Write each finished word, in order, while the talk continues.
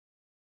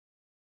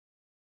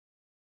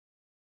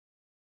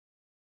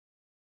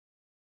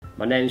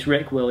My name's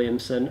Rick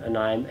Williamson and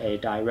I'm a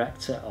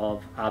director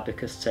of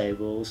Abacus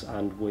tables,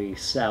 and we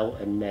sell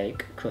and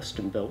make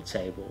custom built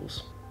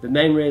tables. The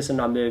main reason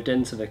I moved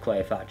into the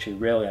clay factory,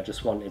 really I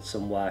just wanted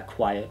somewhere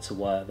quiet to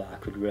work that I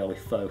could really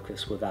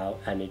focus without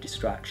any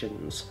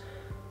distractions.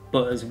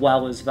 But as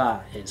well as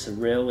that, it's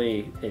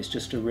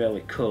just a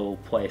really cool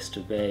place to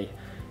be.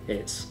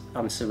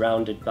 I'm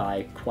surrounded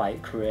by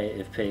quite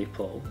creative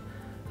people,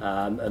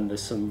 and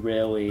there's some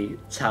really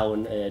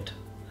talented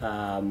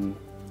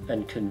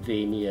and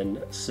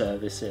convenient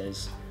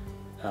services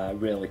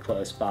really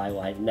close by.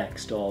 Like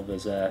next door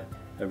there's a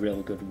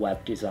really good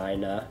web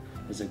designer,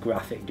 there's a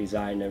graphic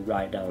designer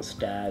right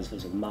downstairs,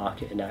 there's a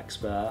marketing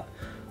expert.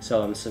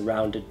 So I'm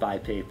surrounded by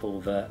people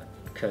that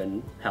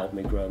can help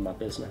me grow my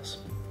business.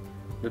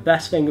 The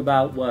best thing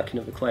about working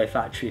at the clay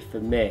factory for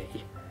me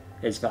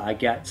is that I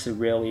get to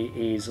really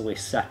easily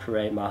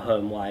separate my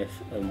home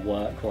life and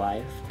work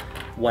life.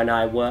 When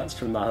I worked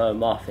from my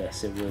home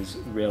office, it was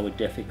really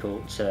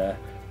difficult to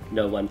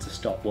know when to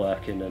stop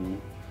working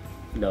and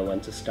know when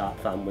to start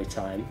family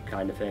time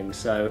kind of thing.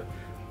 So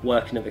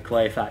working at the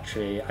clay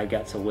factory, I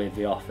get to leave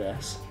the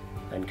office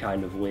and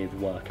kind of leave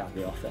work at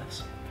the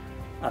office.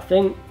 I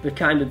think the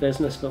kind of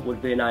business that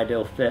would be an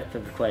ideal fit for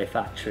the clay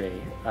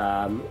factory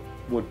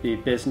would be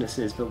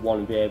businesses that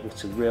want to be able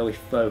to really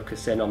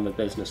focus in on the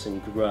business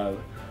and grow.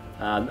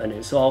 And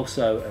it's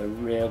also a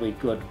really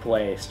good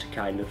place to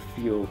kind of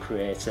fuel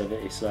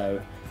creativity.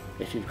 So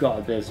if you've got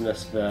a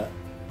business that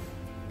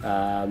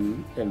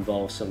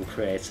involves some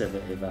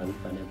creativity, then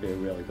it'd be a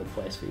really good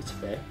place for you to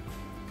be.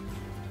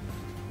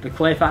 The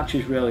clay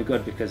factory is really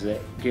good because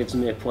it gives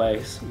me a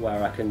place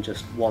where I can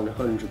just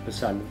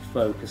 100%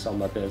 focus on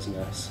my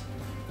business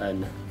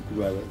and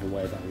grow it the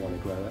way that I want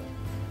to grow it.